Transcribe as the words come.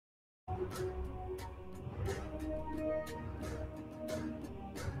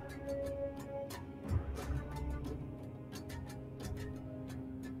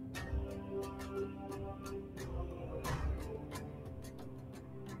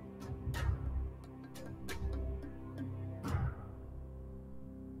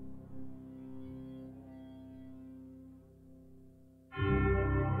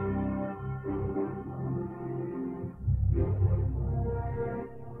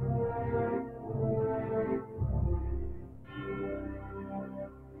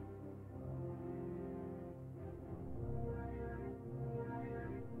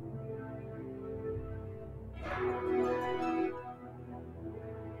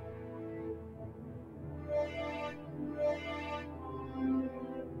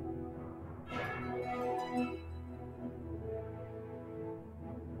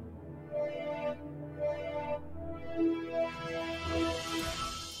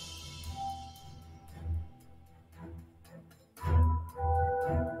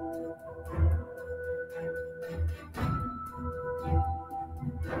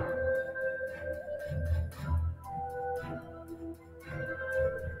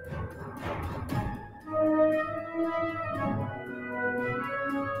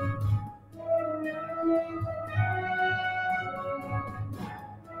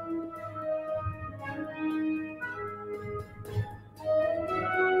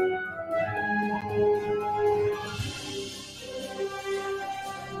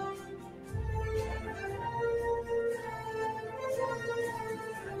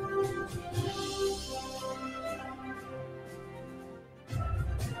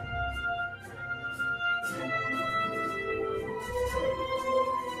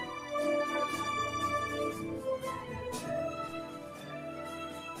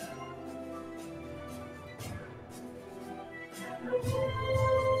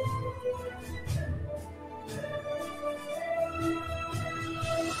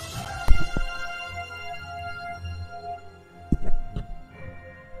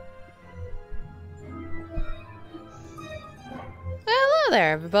Hello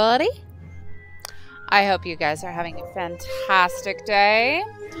there, everybody. I hope you guys are having a fantastic day.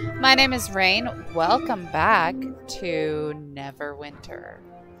 My name is Rain. Welcome back to Neverwinter.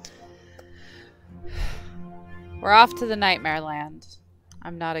 We're off to the Nightmare Land.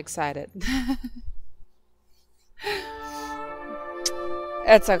 I'm not excited.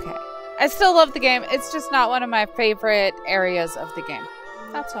 It's okay. I still love the game. It's just not one of my favorite areas of the game.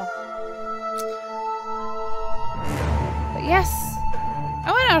 That's all. But yes,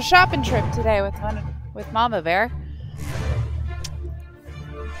 I went on a shopping trip today with Mama Bear.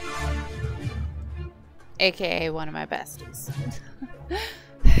 AKA one of my besties.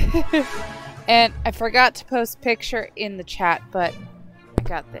 And I forgot to post a picture in the chat, but I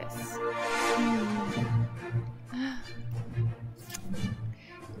got this.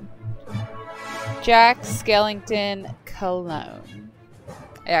 Jack Skellington cologne.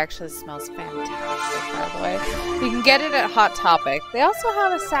 It actually smells fantastic, by the way. You can get it at Hot Topic. They also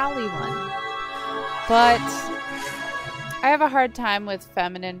have a Sally one. But I have a hard time with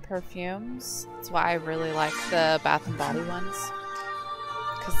feminine perfumes. That's why I really like the Bath & Body ones.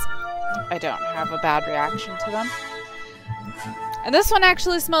 Because I don't have a bad reaction to them. And this one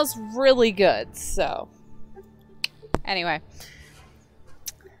actually smells really good, so. Anyway.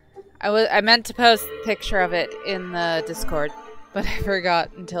 I meant to post a picture of it in the Discord, but I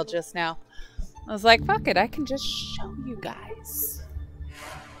forgot until just now. I was like, fuck it, I can just show you guys.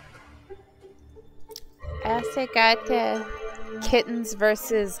 I also got Kittens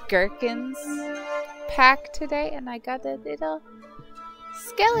versus Gherkins pack today, and I got a little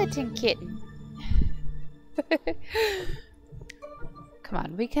skeleton kitten. Come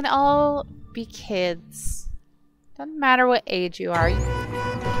on, we can all be kids. Doesn't matter what age you are. You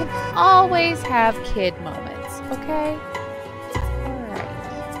can always have kid moments, okay? Alright.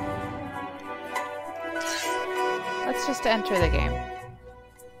 Let's just enter the game.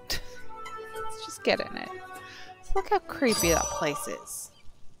 Let's just get in it. Let's look how creepy that place is.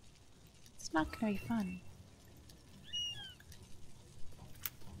 It's not gonna be fun.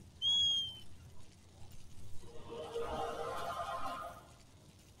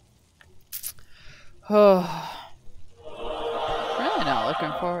 Oh. Really not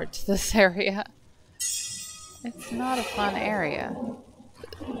looking forward to this area. It's not a fun area.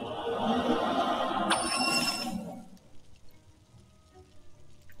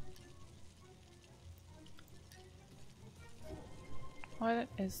 What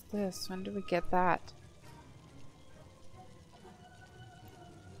is this? When do we get that?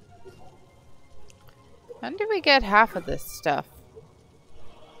 When do we get half of this stuff?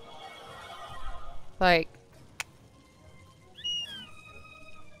 Like...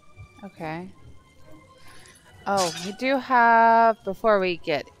 Okay. Oh, we do have... Before we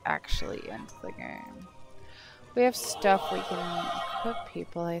get actually into the game, we have stuff we can equip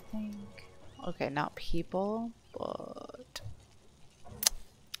people, I think. Okay, not people, but...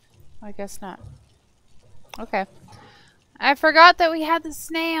 I guess not. Okay. I forgot that we had the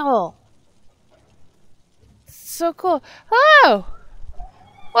snail. So cool. Hello!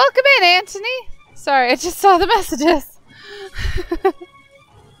 Welcome in, Anthony! Sorry, I just saw the messages.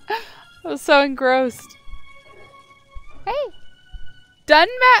 I was so engrossed. Hey! Like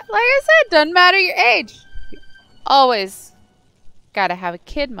I said, doesn't matter your age. Always gotta have a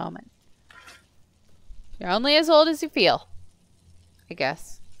kid moment. You're only as old as you feel. I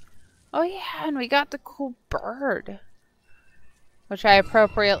guess. Oh yeah, and we got the cool bird. Which I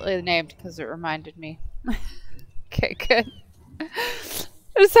appropriately named because it reminded me. Okay, good.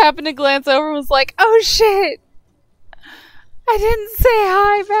 I just happened to glance over and was like, oh shit! I didn't say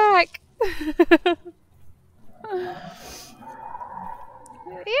hi back!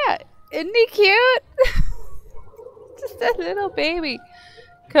 Yeah, isn't he cute? Just a little baby.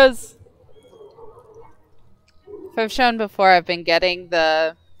 Because if I've shown before, I've been getting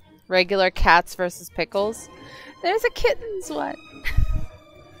the regular cats versus pickles. There's a kittens one.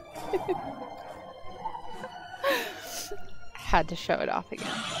 Had to show it off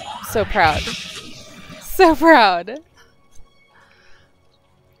again. So proud. So proud.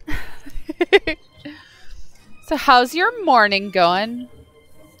 So how's your morning going?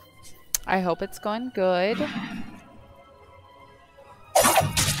 I hope it's going good.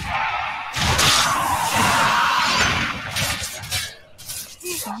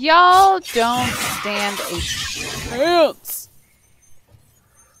 Y'all don't stand a chance.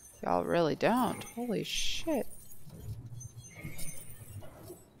 Y'all really don't. Holy shit.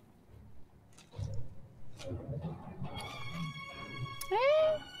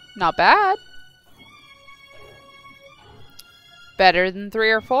 Not bad. Better than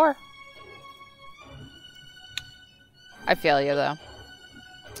 3 or 4. I feel you though.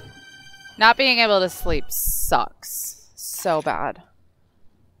 Not being able to sleep sucks so bad.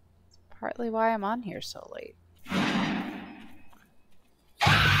 It's partly why I'm on here so late.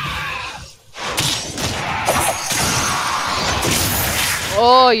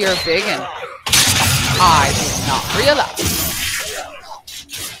 Oh, you're biggin'. I did not realize.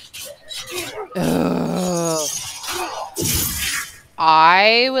 Ugh.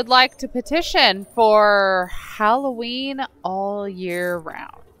 I would like to petition for Halloween all year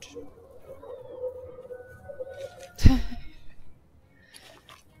round.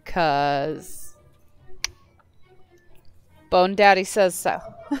 Cause Bone Daddy says so.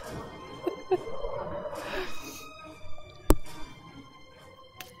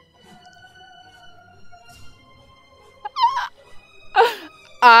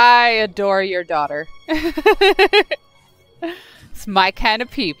 I adore your daughter. It's my kind of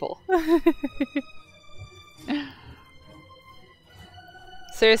people.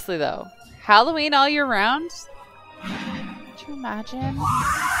 Seriously though, Halloween all year round? Could you imagine?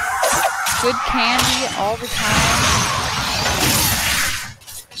 Good candy all the time.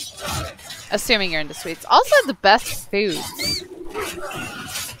 Assuming you're into sweets. Also the best foods.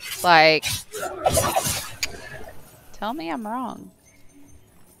 Like, tell me I'm wrong.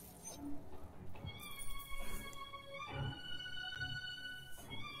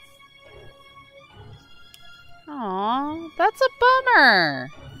 Aw, that's a bummer.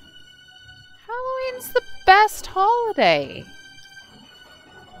 Halloween's the best holiday.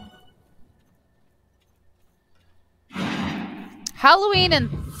 Halloween and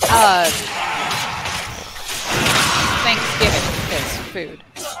Thanksgiving is food.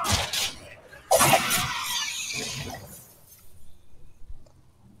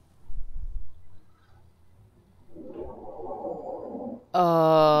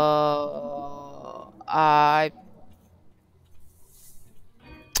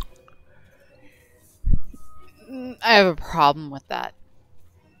 I have a problem with that.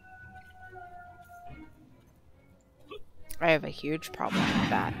 I have a huge problem with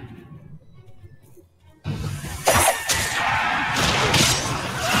that.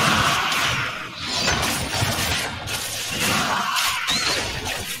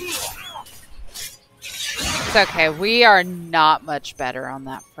 It's okay. We are not much better on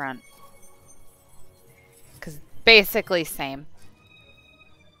that front. Because basically same.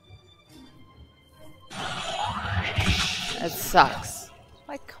 It sucks.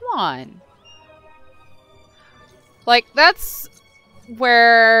 Like, come on. Like, that's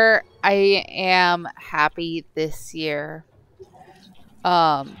where I am happy this year.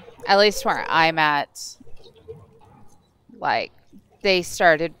 At at least where I'm at, like, they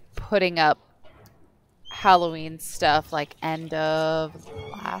started putting up Halloween stuff like end of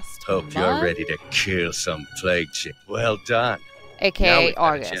last Hope month? You're ready to kill some plague chick. Well done. AKA now we've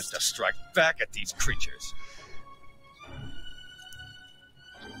got a chance August. to strike back at these creatures.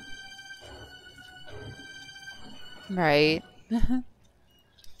 Right.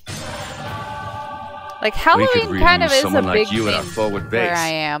 Like, Halloween really kind of use is a someone like big you in our thing forward where base. I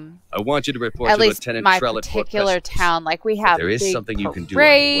am. I want you to report At to least Lieutenant my Trell at Fort particular Christmas. town. Like, we have There is big something you can do on the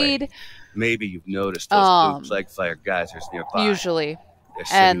way. parade, Maybe you've noticed those blue plague fire geysers nearby. usually. They're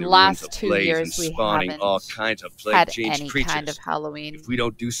setting And the last ruins 2 ablaze years and we spawning haven't all kinds of had plague-changed any creatures. kind of Halloween If we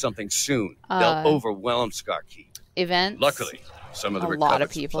don't do something soon, they'll overwhelm Scarkeep. events. Luckily, some of the A lot of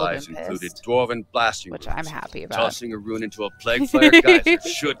recovered people have supplies been included pissed, dwarven blasting which runes. I'm happy about. Tossing a rune into a plague fire geyser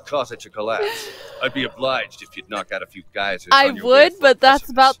should cause it to collapse. I'd be obliged if you'd knock out a few geysers. I on your would, way to but Fort that's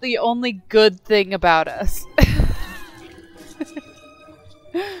Precipice. about the only good thing about us.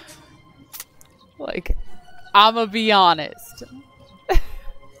 Like, I'ma be honest.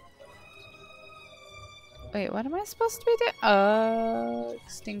 Wait, what am I supposed to be doing?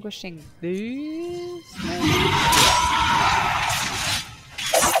 Extinguishing these?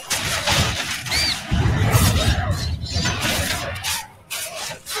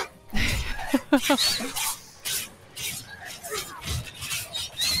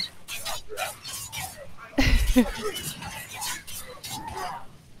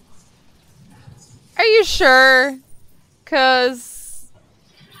 Are you sure? 'Cause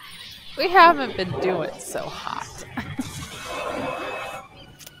we haven't been doing so hot.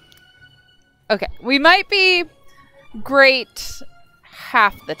 Okay, we might be great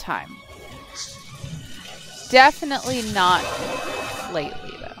half the time. Definitely not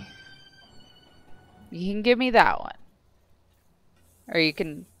lately, though. You can give me that one. Or you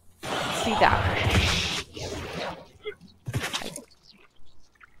can see that one.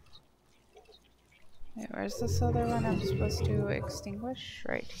 Wait, where's this other one I'm supposed to extinguish?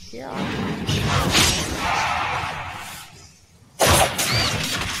 Right here.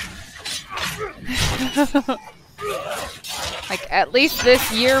 Like, at least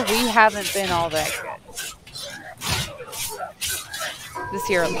this year, we haven't been all that good. This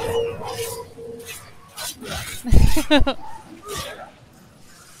year alone.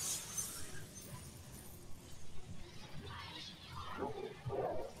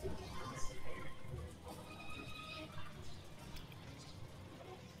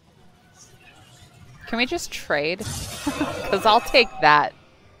 Can we just trade? Because I'll take that.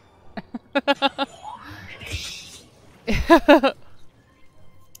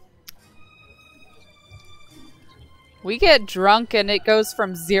 We get drunk and it goes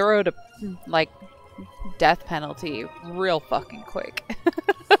from 0 to, like, death penalty real fucking quick.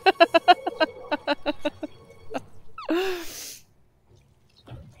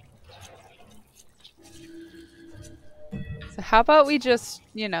 So how about we just,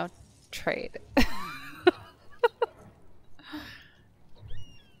 you know, trade?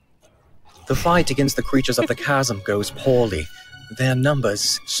 The fight against the creatures of the chasm goes poorly. Their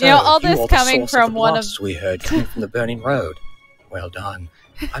numbers. So, You know, all this are the coming source from of the one of- blasts we heard coming from the burning road. Well done.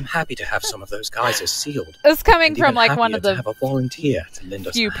 I'm happy to have some of those geysers sealed. It's coming and from even like one happier of to the have a volunteer to lend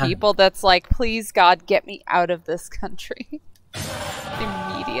us few a hand. people that's like, please God, get me out of this country.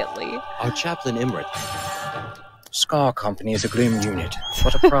 Immediately. Our chaplain Imrit. Scar Company is a grim unit,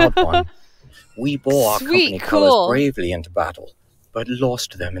 but a proud one. We bore our Sweet, company cool. colors bravely into battle, but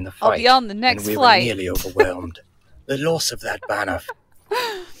lost them in the fight. I'll be on the next and we flight. were nearly overwhelmed. The loss of that banner.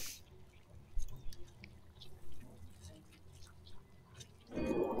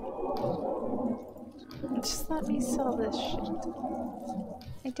 Just let me sell this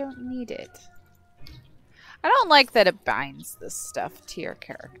shit. I don't need it. I don't like that it binds this stuff to your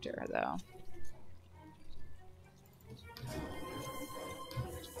character, though.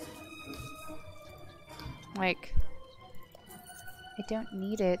 Like, I don't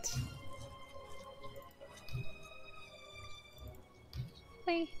need it.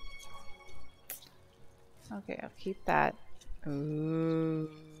 Really? Okay, I'll keep that. Ooh.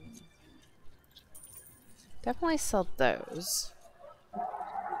 Definitely sell those.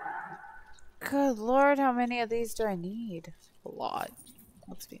 Good lord, how many of these do I need? A lot.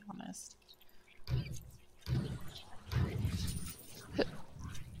 Let's be honest.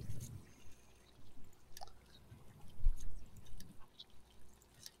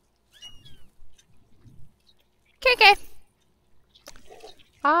 Okay.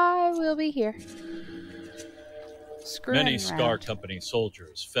 I will be here. Screwing Many around. Scar Company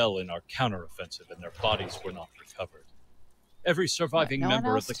soldiers fell in our counteroffensive and their bodies were not recovered. Every surviving no one member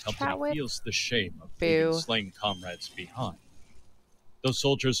of else the to chat company with? feels the shame of Boo. leaving slain comrades behind. Those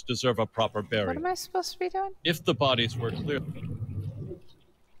soldiers deserve a proper What burial. am I supposed to be doing? If the bodies were clear...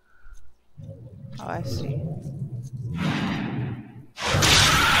 Oh, I see.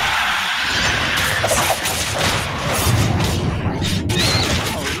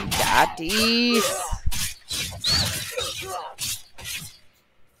 Oh, daddies.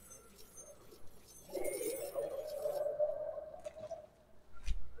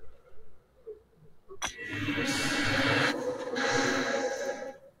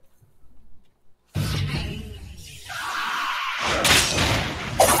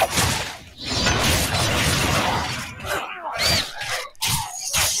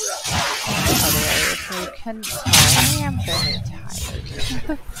 You can tell I am very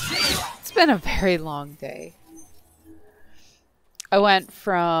tired. It's been a very long day. I went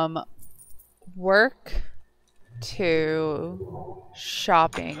from work to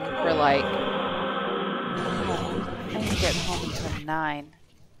shopping for like... I didn't get home until 9.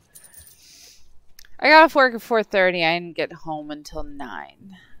 I got off work at 4:30. I didn't get home until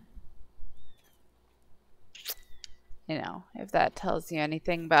 9. You know, if that tells you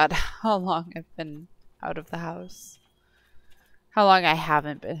anything about how long I've been out of the house. How long I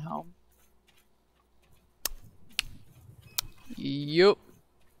haven't been home. Yup.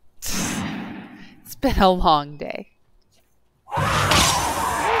 It's been a long day.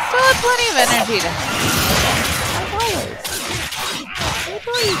 I still have plenty of energy to have. As always. I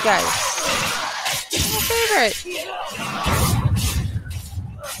adore you guys. You're my favorite.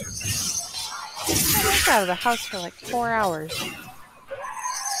 I was out of the house for like 4 hours.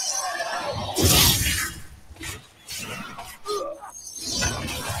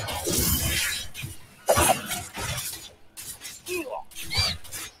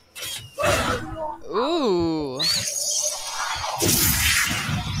 Ooh.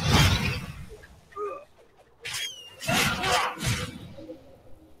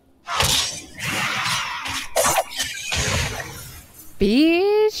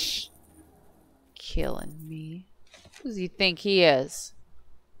 Bitch. Killing me. Who does he think he is?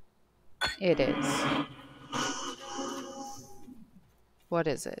 It is. What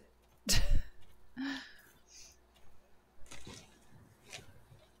is it?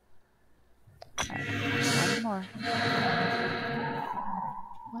 One more.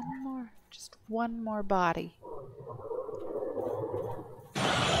 One more. Just one more body.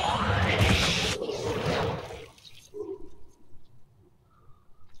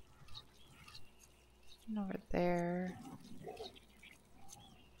 And over there.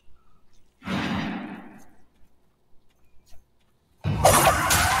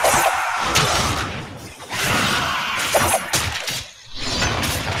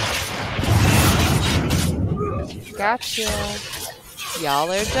 Gotcha.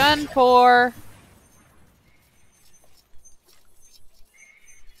 Y'all are done for.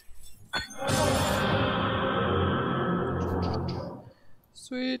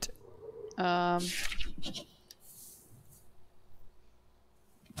 Sweet.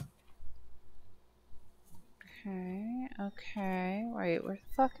 Okay. Wait, where the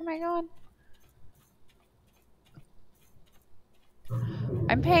fuck am I going?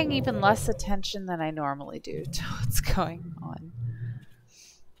 I'm paying even less attention than I normally do to what's going on.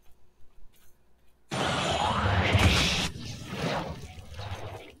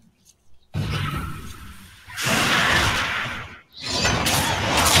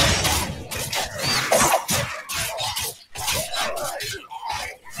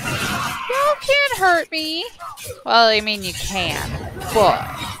 Y'all can't hurt me. Well, I mean, you can, but...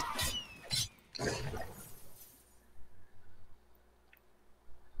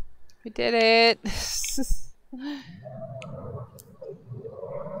 We did it.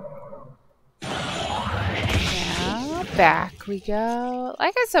 Now, back we go.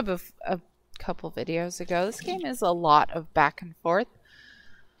 Like I said a couple videos ago, this game is a lot of back and forth,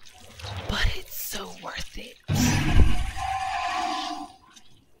 but it's so worth it.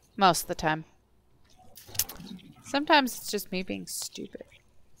 Most of the time. Sometimes it's just me being stupid.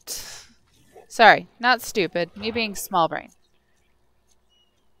 Sorry, not stupid. Me being small brain.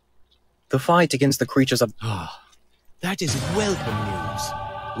 The fight against the creatures of... Ah, that is welcome news.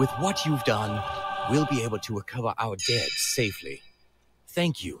 With what you've done, we'll be able to recover our dead safely.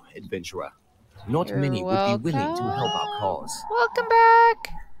 Thank you, adventurer. Not You're many would be willing to help our cause. Welcome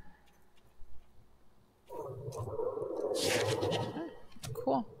back.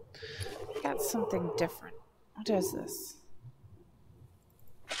 Cool. Got something different. What is this?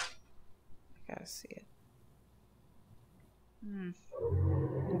 I gotta see it.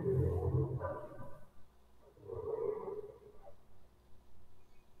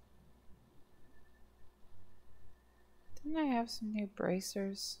 Didn't I have some new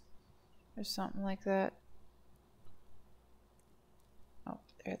bracers or something like that? Oh,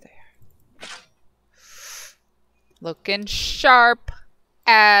 there they are. Looking sharp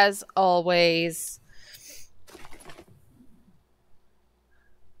as always.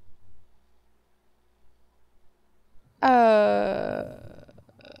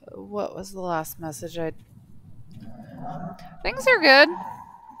 What was the last message I... Things are good.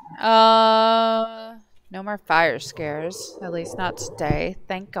 No more fire scares. At least not today.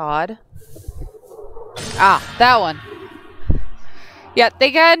 Thank God. Ah, that one. Yeah,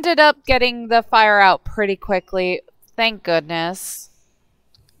 they ended up getting the fire out pretty quickly. Thank goodness.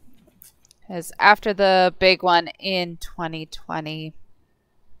 Because after the big one in 2020,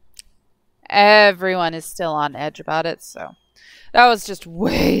 everyone is still on edge about it, so that was just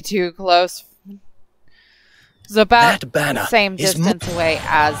way too close. It's about the same distance away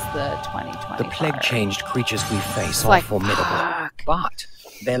as the 2020 The plague-changed creatures we face are like, formidable, fuck. but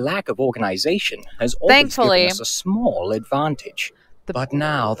their lack of organization has always given us a small advantage. But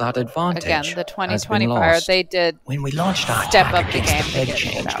now that advantage again, the 2020 has been fire, lost. they did When we launched our step attack up the against game the to plague get it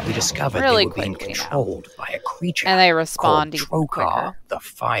change, out we discovered really they were being quickly now. controlled by a creature And they respond called even quicker. Trokar, the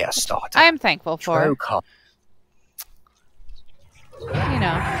fire starter. I am thankful for. Trokar. You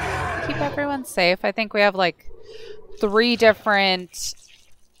know, keep everyone safe. I think we have like 3 different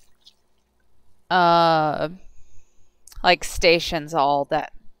like stations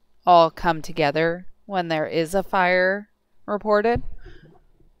that all come together when there is a fire reported,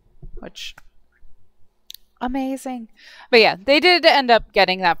 which amazing. But yeah, they did end up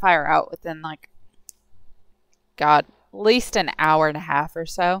getting that fire out within like, God, at least an hour and a half or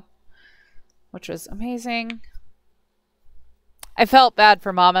so, which was amazing. I felt bad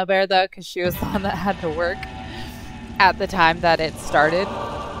for Mama Bear though, because she was the one that had to work at the time that it started.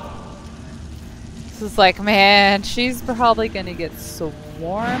 This is like, man, she's probably gonna get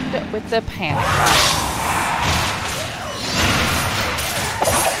swarmed with the panic.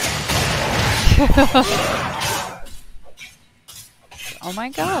 Oh my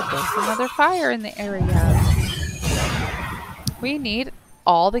God, there's another fire in the area. We need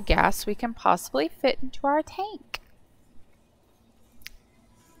all the gas we can possibly fit into our tank.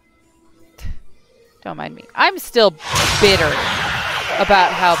 Don't mind me. I'm still bitter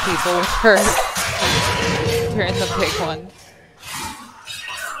about how people were during the big one.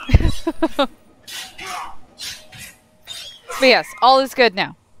 But yes, all is good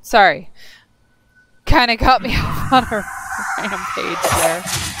now. Sorry. Kind of got me off on a rampage there.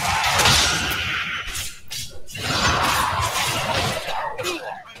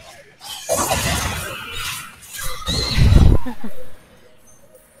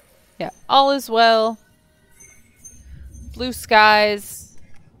 Yeah, all is well. Blue skies.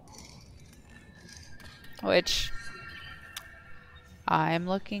 Which I'm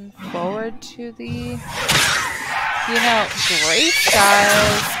looking forward to the, you know, gray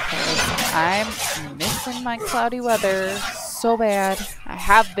skies. 'Cause I'm missing my cloudy weather so bad. I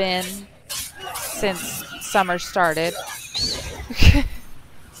have been since summer started.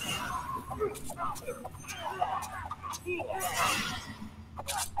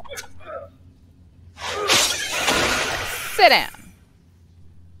 Sit down.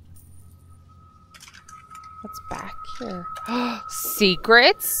 What's back here?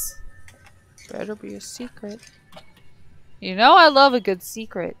 Secrets? Better be a secret. You know I love a good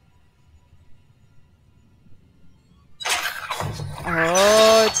secret.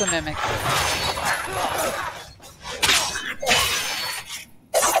 Oh, it's a mimic.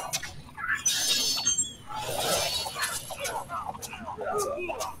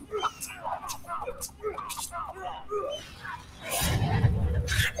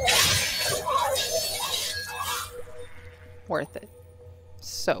 Worth it.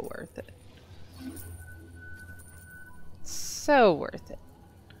 So worth it. So worth it.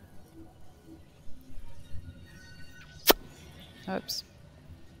 Oops.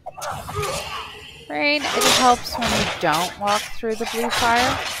 Rain, it helps when you don't walk through the blue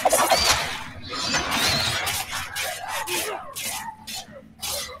fire.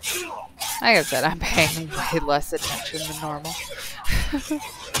 Like I said, I'm paying way less attention than normal.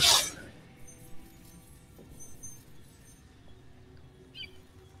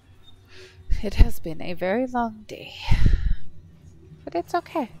 It has been a very long day, but it's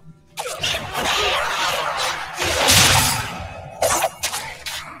okay.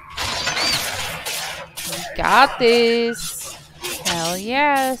 We got this. Hell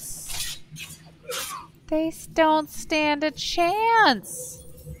yes. They don't stand a chance.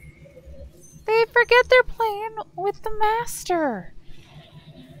 They forget they're playing with the master.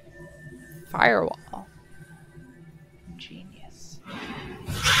 Firewall.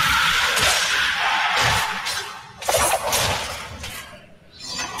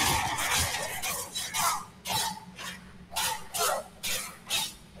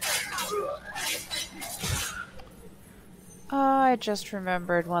 I just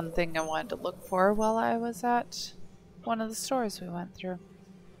remembered one thing I wanted to look for while I was at one of the stores we went through.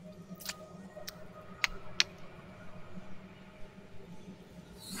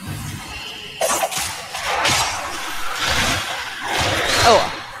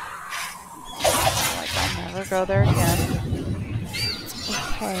 Oh! Like, I'll never go there again.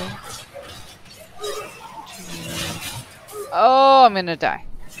 Okay. Oh, I'm gonna die.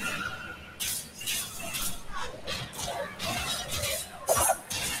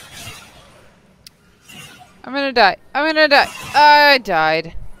 I'm gonna die. I'm gonna die. I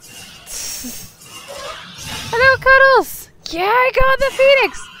died. Hello, Cuddles! Yeah, I got the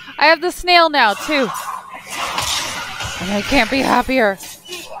Phoenix! I have the snail now, too. And I can't be happier.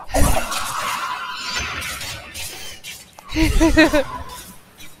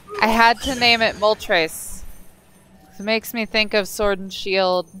 I had to name it Moltres. It makes me think of Sword and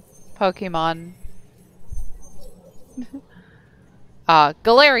Shield Pokemon.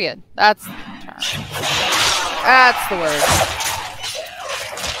 Galarian. That's the term. That's the word.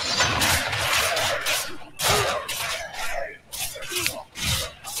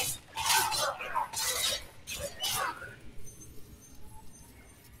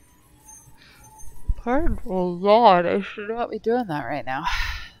 Pardon? Oh Lord, I should not be doing that right now.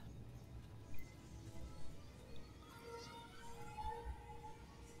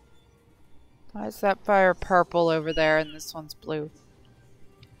 Why is that fire purple over there and this one's blue?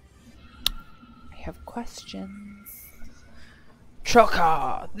 I have questions.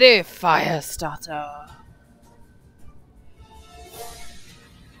 Troka, the fire starter.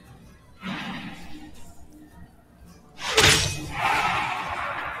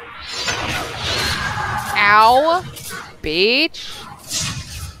 Ow, bitch.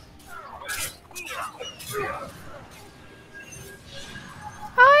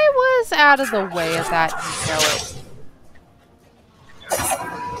 I was out of the way of that, you know it.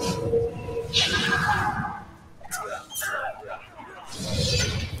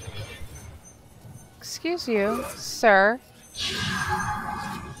 Excuse you, sir.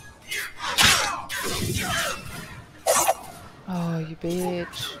 Oh, you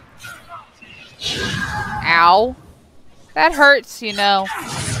bitch. Ow. That hurts, you know.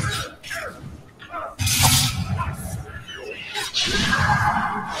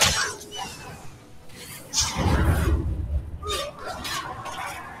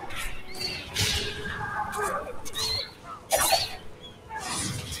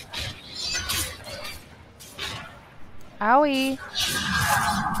 Owie.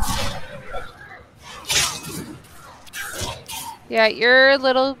 Yeah, your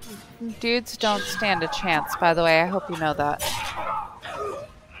little dudes don't stand a chance, by the way. I hope you know that.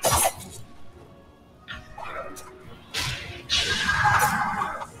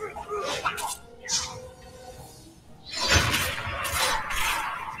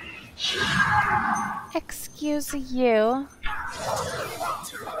 Excuse you.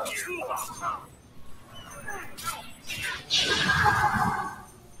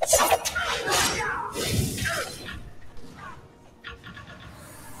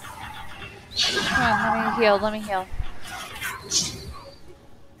 Come on, let me heal, let me heal.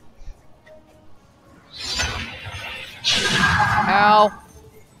 Ow.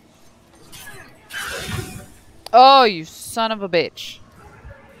 Oh, you son of a bitch.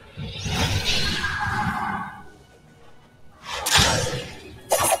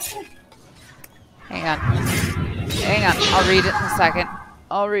 Hang on. Hang on. I'll read it in a second.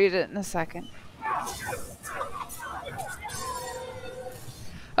 I'll read it in a second.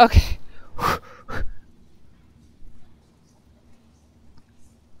 Okay.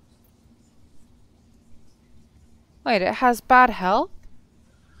 Wait, it has bad health?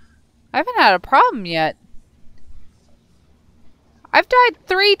 I haven't had a problem yet. I've died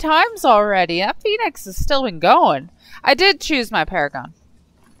 3 times already. That Phoenix has still been going. I did choose my Paragon.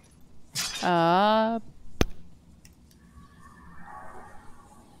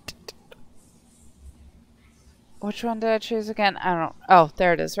 Which one did I choose again? I don't... Oh,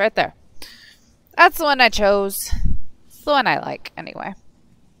 there it is. Right there. That's the one I chose. It's the one I like, anyway.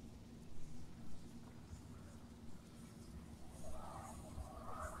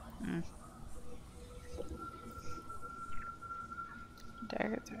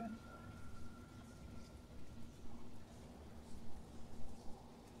 Dagger thread.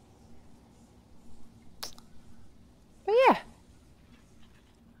 But yeah.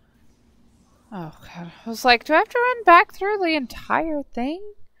 Oh god. I was like, do I have to run back through the entire thing?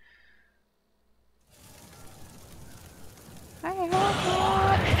 I hope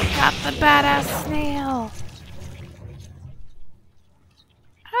not. Got the badass snail.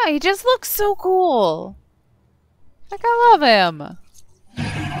 Oh, he just looks so cool. Like, I love him.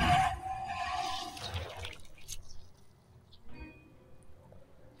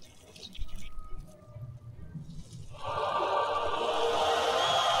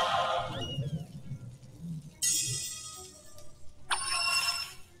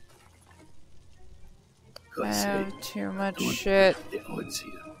 I have too much shit. The odds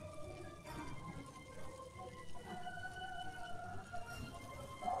here.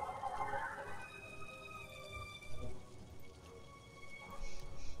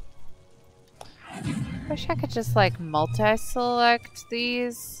 Wish I could just like multi-select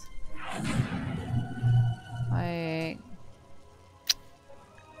these. Like,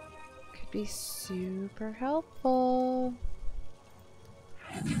 could be super helpful.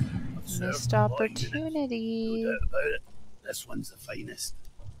 Missed opportunity. No doubt about it. This one's the finest.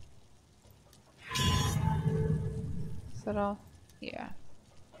 Is that all? Yeah.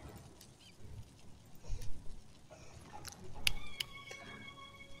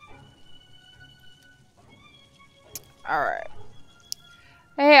 Alright.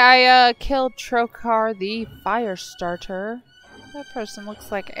 Hey, I killed Trokar the Firestarter. That person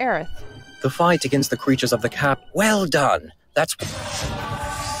looks like Aerith. The fight against the creatures of the cap. Well done. That's.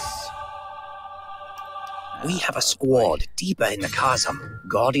 We have a squad deeper in the chasm,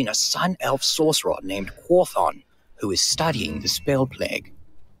 guarding a sun elf sorcerer named Quorthon, who is studying the spell plague.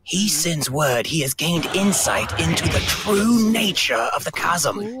 He sends word he has gained insight into the true nature of the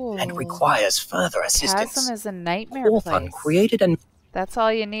chasm and Ooh. requires further assistance. Chasm is a nightmare Quorthon place. created an. That's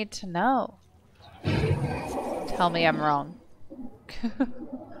all you need to know. Tell me I'm wrong.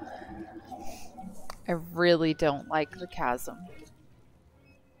 I really don't like the chasm.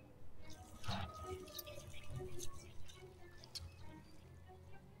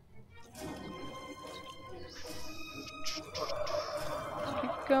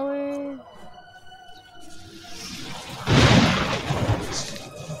 Keep going.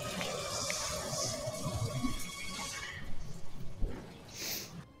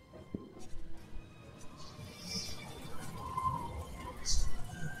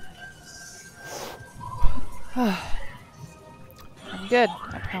 I'm good,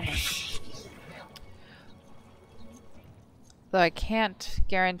 I promise. Though I can't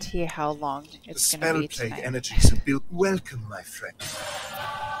guarantee how long it's going to be Spell plague tonight. energies have built. Welcome, my friend.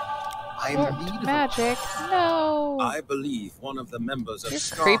 I am in Warped need of magic? No! I believe one of the members of You're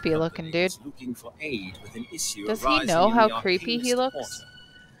Scar creepy looking, Company dude. is looking for aid with an issue Does he arising know in how the creepy he Arcanist looks? Quarter.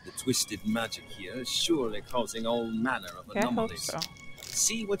 The twisted magic here is surely causing all manner of Yeah, I hope anomalies. so.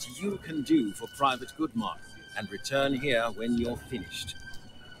 See what you can do for Private Goodmark, and return here when you're finished.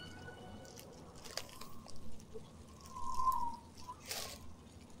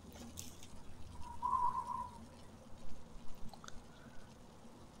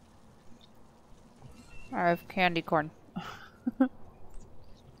 I have candy corn.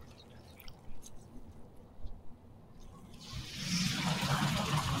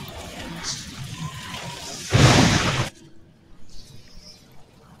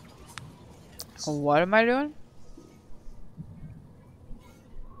 What am I doing?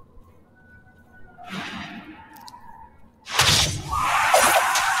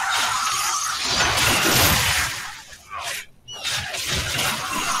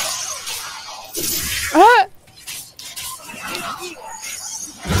 Ah!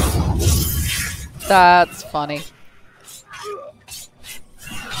 That's funny.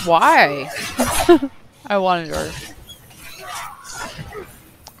 Why? I wanted her.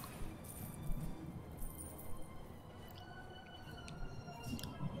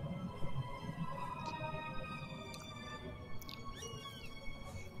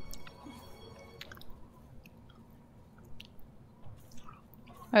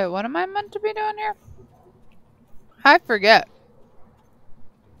 Wait, what am I meant to be doing here? I forget.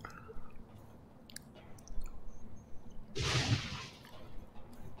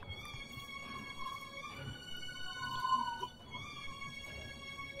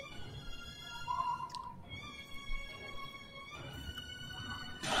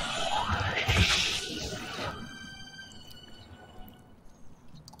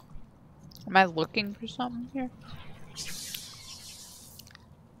 Am I looking for something here?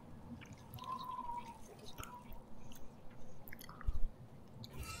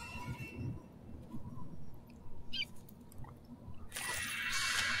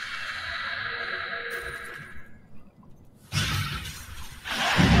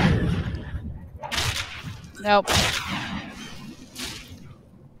 Nope.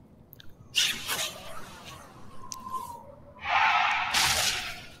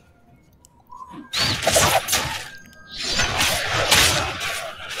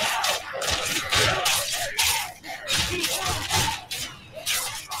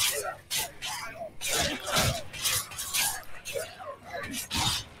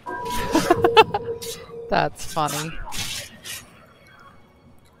 That's funny.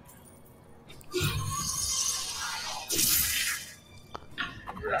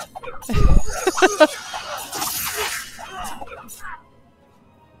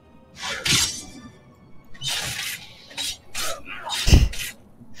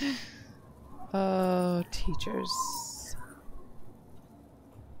 Oh, teachers.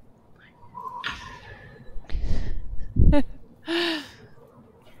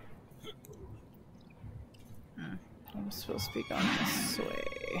 I'm supposed to be going this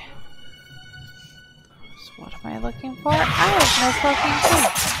way. So what am I looking for? I have no fucking clue.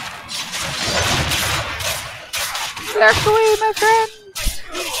 Back away, my friend!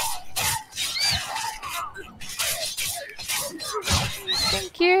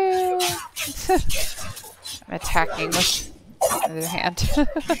 Thank you! I'm attacking with the other hand.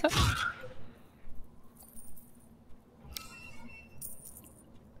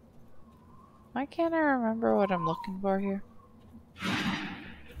 Why can't I remember what I'm looking for here?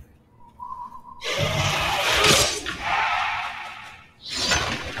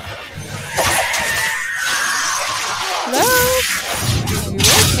 Hello? Are you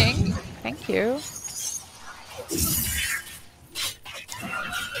working? Thank you.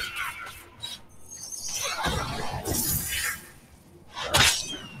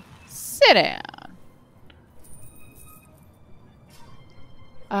 Sit down.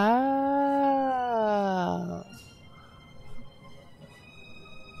 Oh.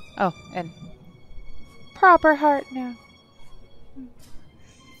 Oh, and proper heart now.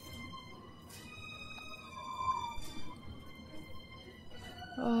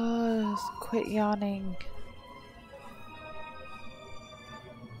 Oh, quit yawning.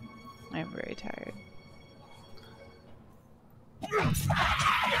 I'm very tired.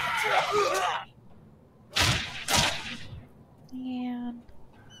 Man.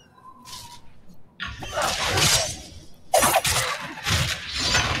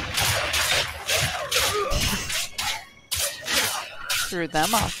 Threw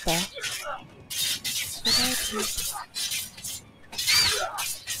them off there. That's what I do.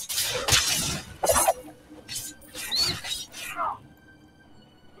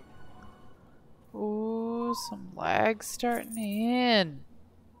 Ooh, some lag starting in.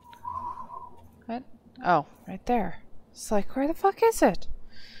 What? Oh, right there. It's like, where the fuck is it?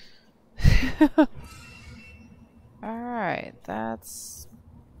 Alright, that's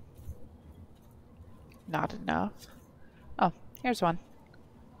not enough. Oh, here's one.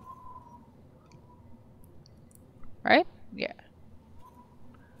 Right? Yeah.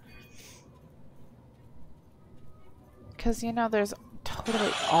 Because, you know, there's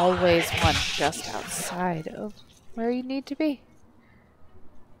totally always one just outside of where you need to be.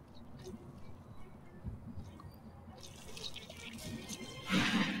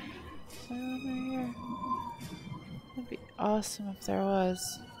 So over here. That'd be awesome if there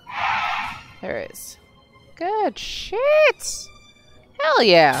was. There is. Good shit! Hell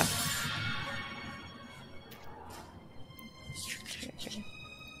yeah! Okay.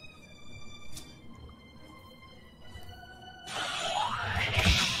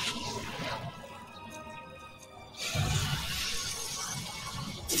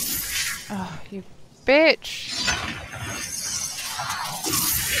 Oh, you bitch!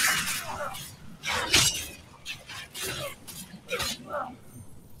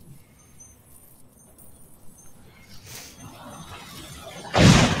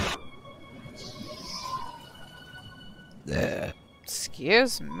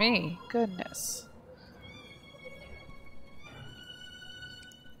 Excuse me. Goodness.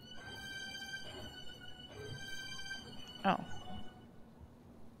 Oh.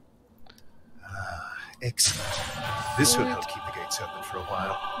 Excellent. This would help keep the gates open for a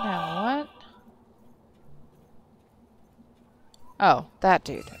while. Now what? Oh, that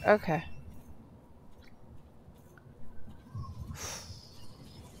dude. Okay.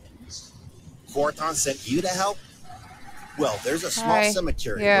 Forton sent you to help? Well, there's a small Hi.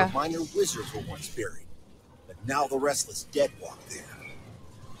 cemetery Yeah. where minor wizards were once buried. But now the restless dead walk there.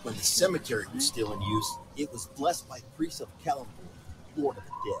 When the cemetery was still in use, it was blessed by priests of Kalimdor, Lord of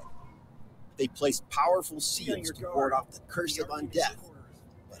the Dead. They placed powerful seals to ward off the curse of undeath.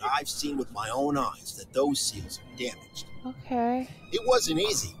 But I've seen with my own eyes that those seals are damaged. Okay. It wasn't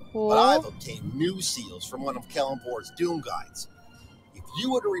easy, Cool. but I've obtained new seals from one of Kalimdor's Doom Guides. If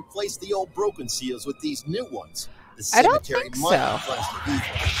you were to replace the old broken seals with these new ones, the I don't cemetery think might so. be cleansed of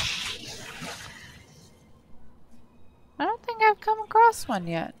evil. I don't think I've come across one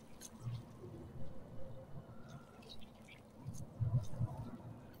yet.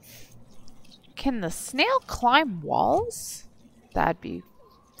 Can the snail climb walls? That'd be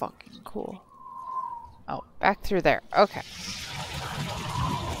fucking cool. Oh, back through there. Okay.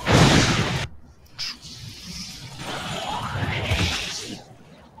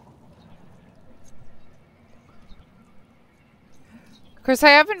 Of course, I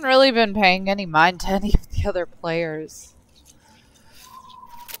haven't really been paying any mind to any of the other players.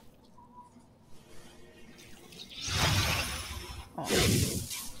 Oh.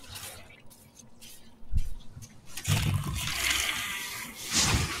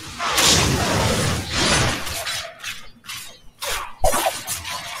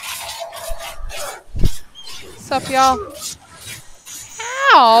 What's up, y'all?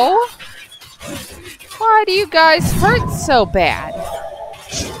 Ow! Why do you guys hurt so bad?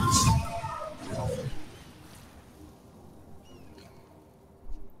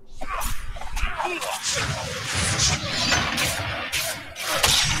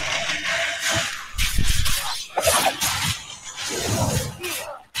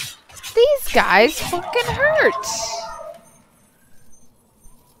 These guys fucking hurt.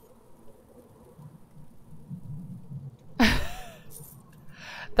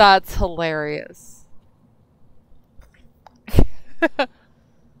 That's hilarious.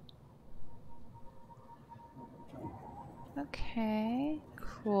 Okay,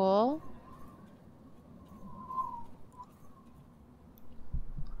 cool.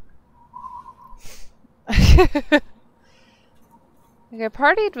 Like I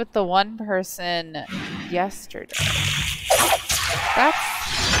partied with the one person yesterday. That's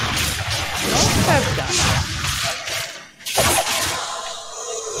most I've done.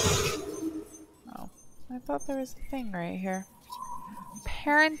 Oh, I thought there was a thing right here.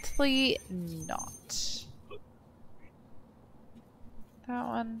 Apparently not. That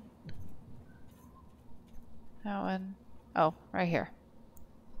one. That one. Oh, right here.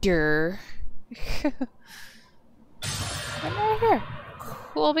 Durr. And right here.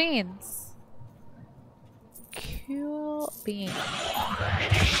 Cool beans. Cool beans.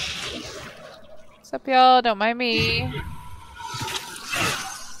 What's up, y'all? Don't mind me.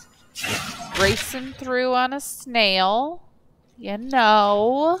 Racing through on a snail. You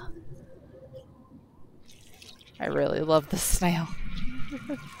know. I really love the snail.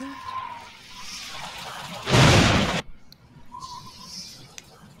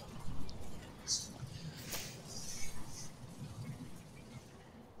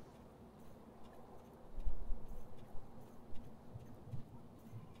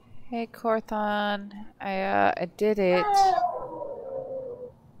 Hey, Corthon. I did it.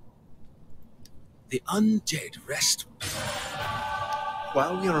 The undead rest.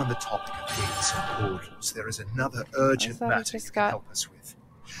 While we are on the topic of gates and portals, there is another urgent matter you can help us with.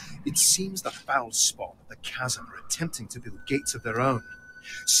 It seems the Foulspawn of the chasm are attempting to build gates of their own.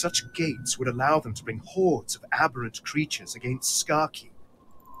 Such gates would allow them to bring hordes of aberrant creatures against Skarkeep.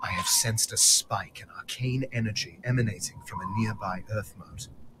 I have sensed a spike in arcane energy emanating from a nearby Earth mote.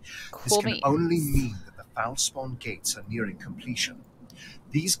 This can only mean that the Foulspawn gates are nearing completion.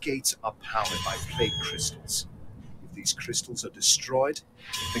 These gates are powered by plague crystals. If these crystals are destroyed,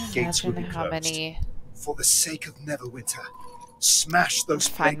 the gates will be closed. How many for the sake of Neverwinter, smash those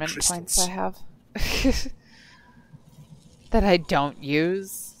plague crystals. Points I have that I don't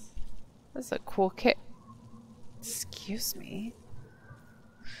use. That's a cool kit. Excuse me.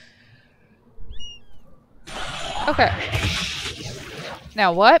 Okay.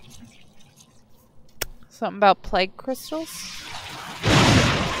 Now what? Something about plague crystals?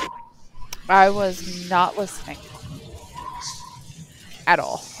 I was not listening. At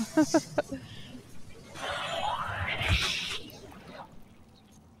all.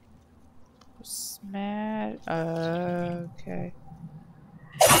 Smash. Okay.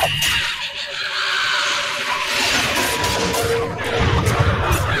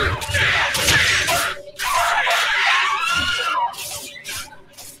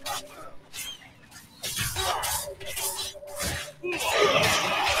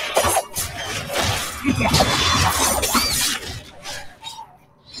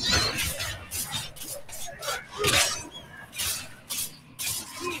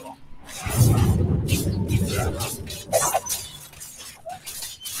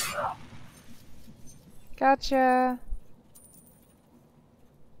 Gotcha.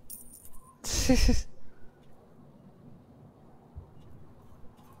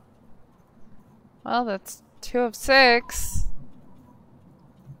 Well, that's 2 of 6.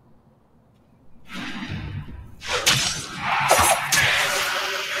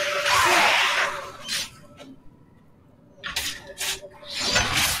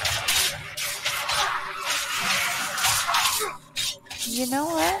 You know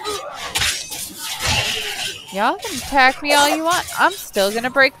what? Y'all can attack me all you want. I'm still gonna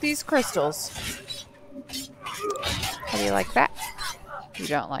break these crystals. do you like that? You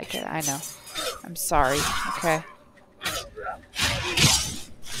don't like it, I know. I'm sorry, okay.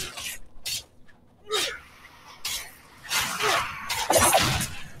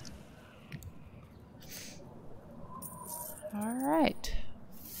 Alright.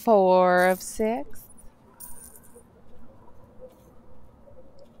 4 of 6.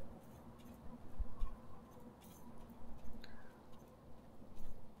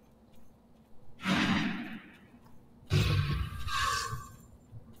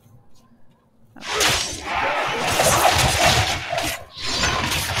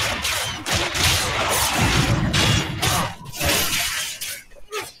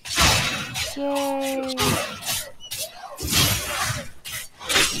 Yay!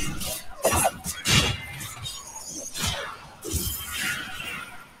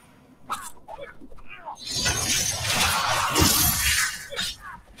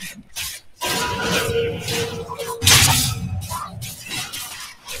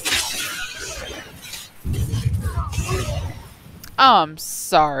 I'm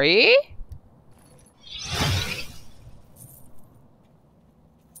sorry.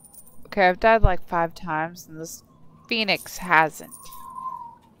 Okay, I've died like 5 times and this Phoenix hasn't.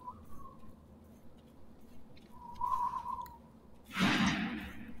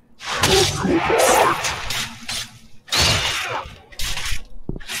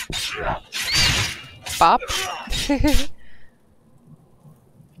 Bop.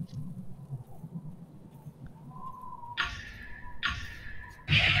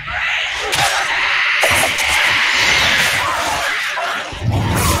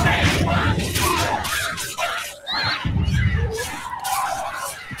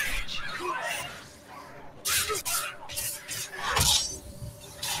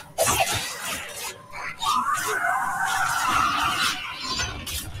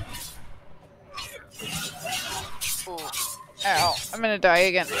 Ow, I'm gonna die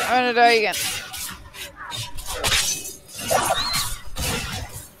again. I'm gonna die again.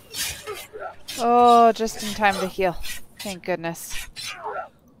 Oh, just in time to heal. Thank goodness.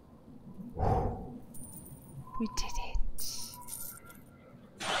 We did it.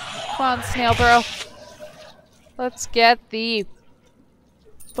 Come on, Snail Bro. Let's get the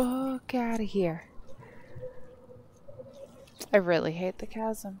fuck out of here. I really hate the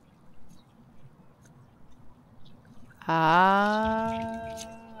chasm. Ah,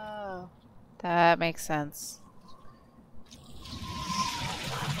 that makes sense.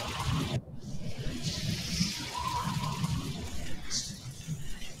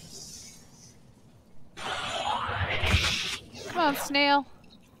 Come on, Snail.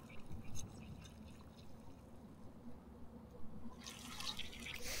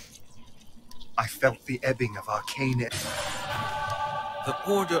 I felt the ebbing of arcane. The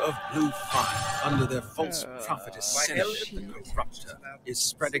Order of Blue Fire, under their false prophetess Cenobit the Corruptor, is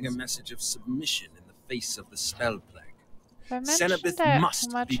spreading a message of submission in the face of the spell plague. Cenobit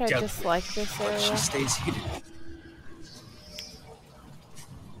must be dealt with, but she stays hidden.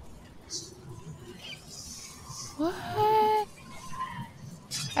 What?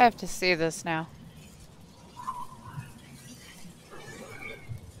 I have to see this now.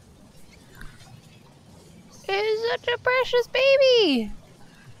 It's such a precious baby.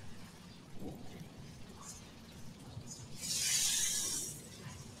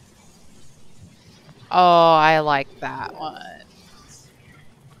 Oh, I like that one.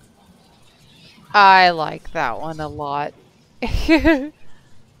 I like that one a lot.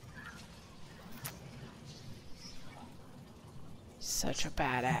 Such a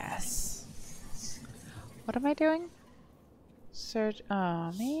badass. What am I doing? Search.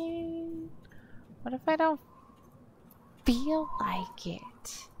 Oh, man. What if I don't feel like it?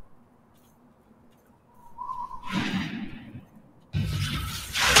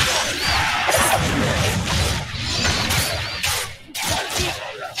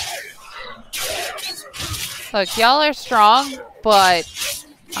 Look, y'all are strong, but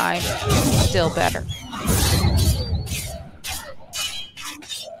I'm still better.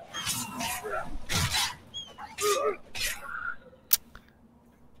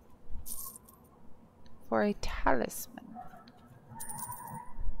 For a talisman.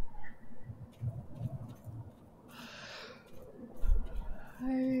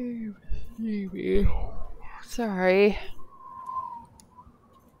 Hey, baby. Sorry.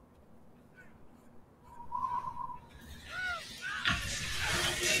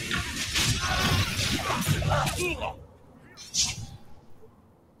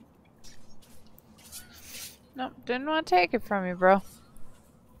 Nope, didn't want to take it from you, bro.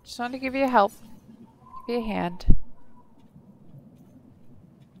 Just wanted to give you help. Give you a hand.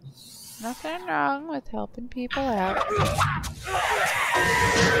 Nothing wrong with helping people out.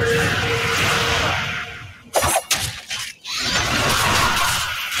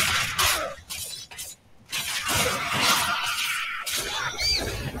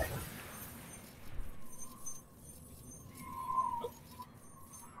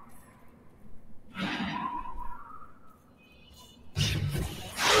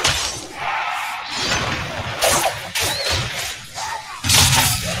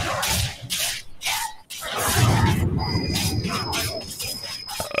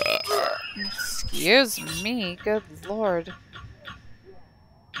 Excuse me, good lord.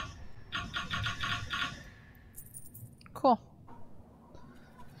 Cool.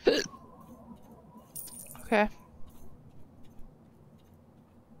 Okay.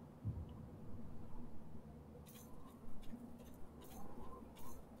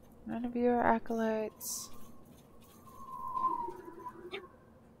 None of you are acolytes.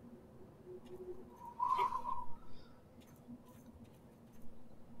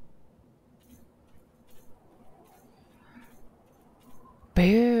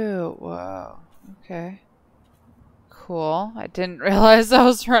 Boo! Whoa. Okay. Cool. I didn't realize I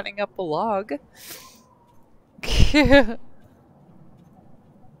was running up a log.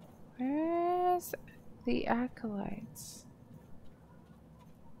 Where's the acolytes?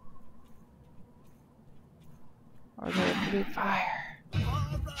 Or there could be fire.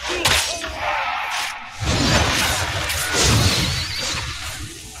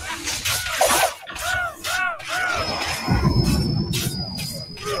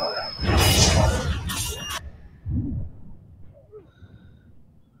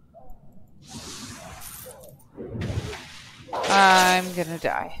 I'm gonna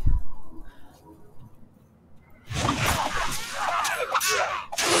die.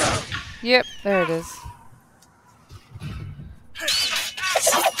 Yep, there it is.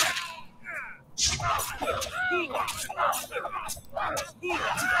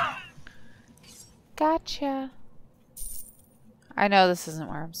 Gotcha. I know this isn't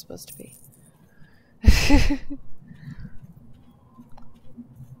where I'm supposed to be.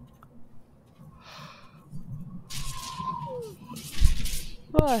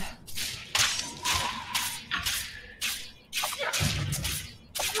 What?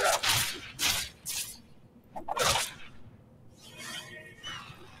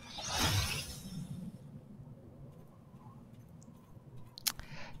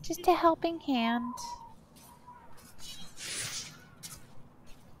 Just a helping hand.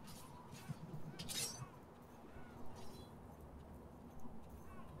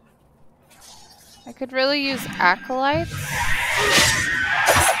 I could really use acolytes.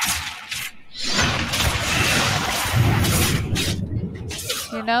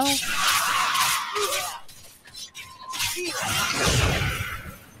 You know?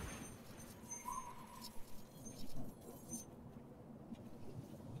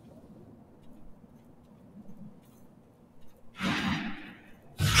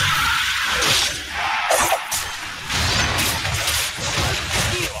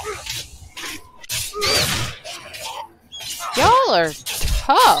 Y'all are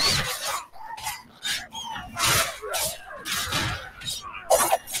tough.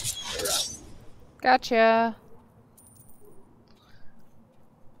 Gotcha.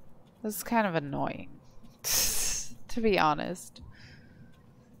 This is kind of annoying, to be honest.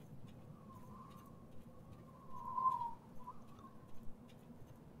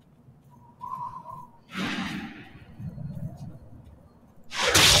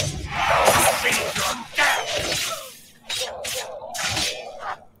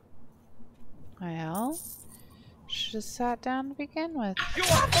 Well, should have sat down to begin with.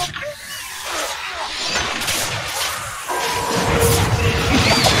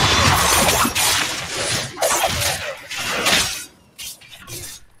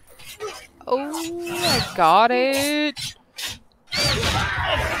 Oh, I got it.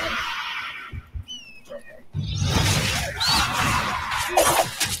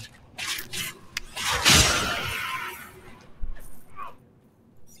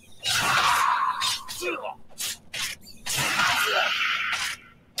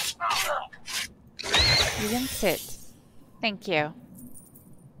 You can sit. Thank you.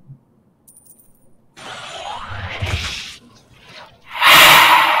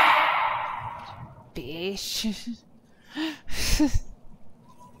 Bish.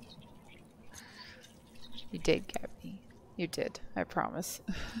 You did get me. You did. I promise.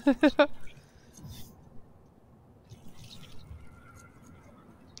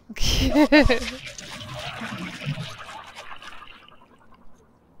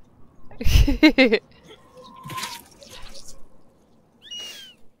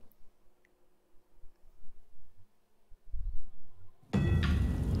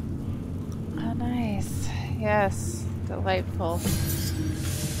 Yes, delightful.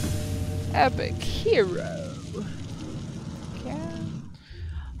 Epic hero. Yeah.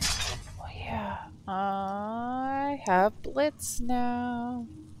 Oh, yeah. I have Blitz now.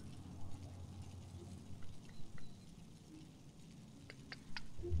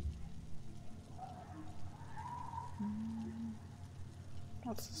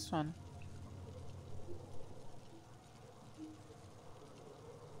 What's this one?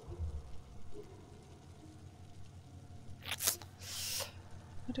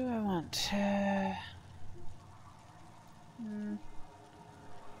 What do I want?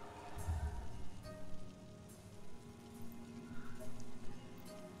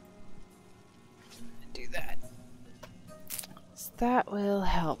 Do that. So that will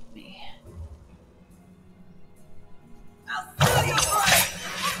help me.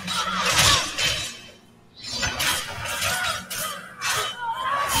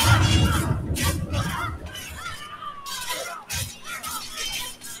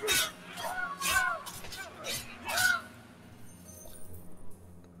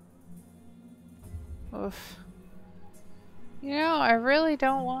 Oof. You know, I really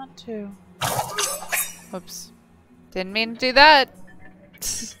don't want to. Whoops. Didn't mean to do that.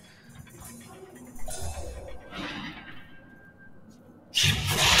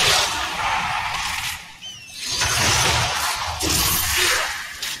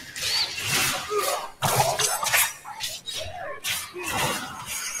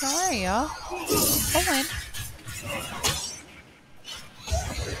 Don't worry, y'all. I'll win.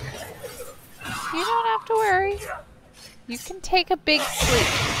 You don't have to worry. You can take a big sleep.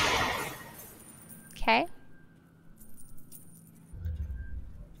 Okay?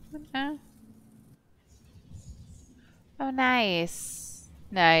 Oh, nice.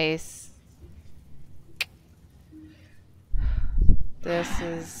 Nice. This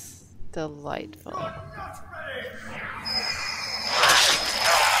is delightful.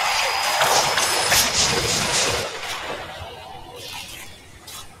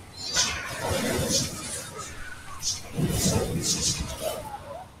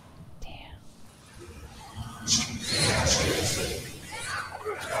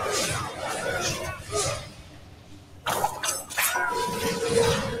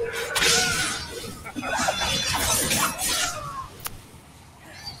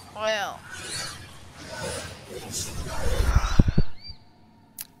 Well,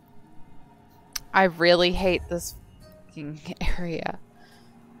 I really hate this fucking area.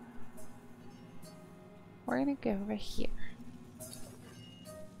 We're gonna go over here.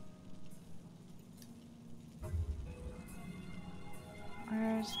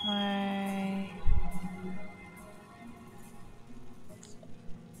 Where's my...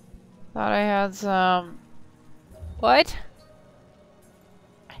 Thought I had some... What?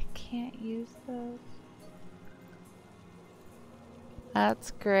 I can't use those.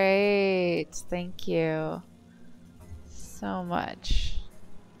 That's great. Thank you so much.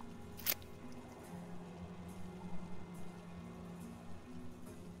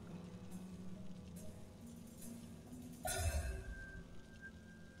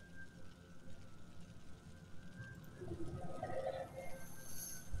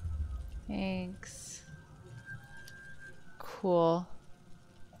 Thanks. Cool.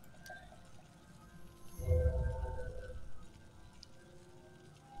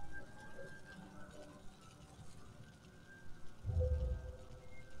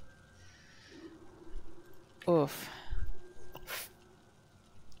 Oof.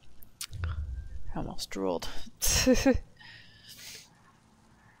 I almost drooled.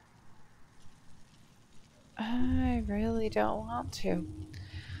 I really don't want to.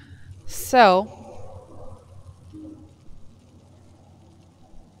 So,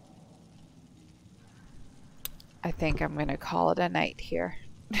 I think I'm going to call it a night here.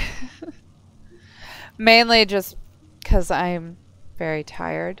 Mainly just because I'm very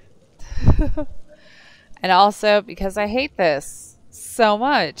tired. And also because I hate this so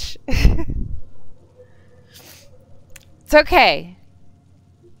much. It's okay.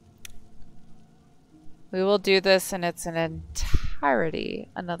 We will do this in its entirety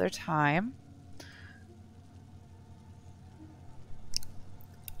another time.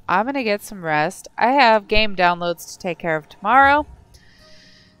 I'm going to get some rest. I have game downloads to take care of tomorrow.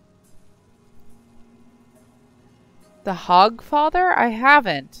 The Hogfather? I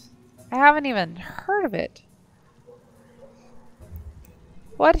haven't even heard of it.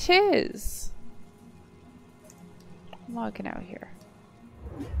 What is? I'm logging out here.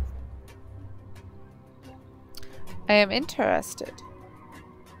 I am interested.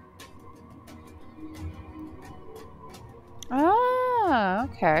 Ah,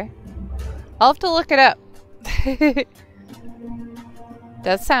 okay. I'll have to look it up.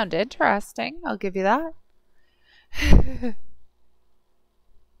 Does sound interesting, I'll give you that.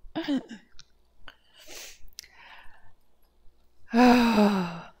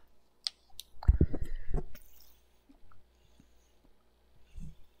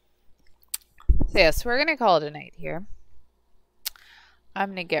 So yes, we're gonna call it a night here. I'm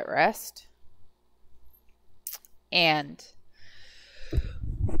gonna get rest. And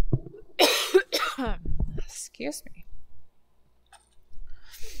excuse me.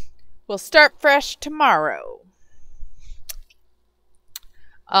 We'll start fresh tomorrow.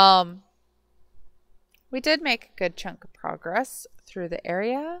 We did make a good chunk of progress through the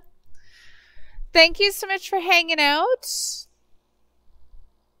area. Thank you so much for hanging out.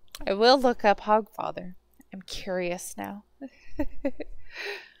 I will look up Hogfather. I'm curious now.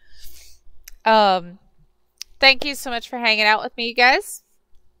 Thank you so much for hanging out with me, you guys.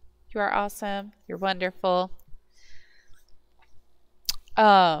 You are awesome. You're wonderful.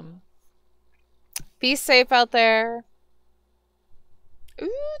 Be safe out there.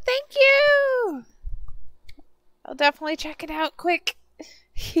 Ooh, thank you. I'll definitely check it out quick.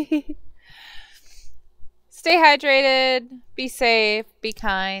 Stay hydrated. Be safe. Be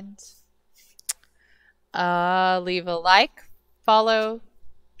kind. Leave a like, follow,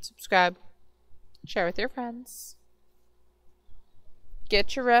 subscribe, share with your friends.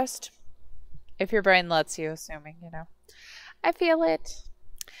 Get your rest. If your brain lets you, assuming, you know. I feel it.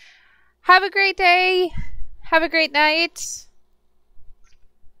 Have a great day. Have a great night.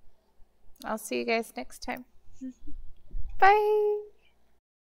 I'll see you guys next time. Bye.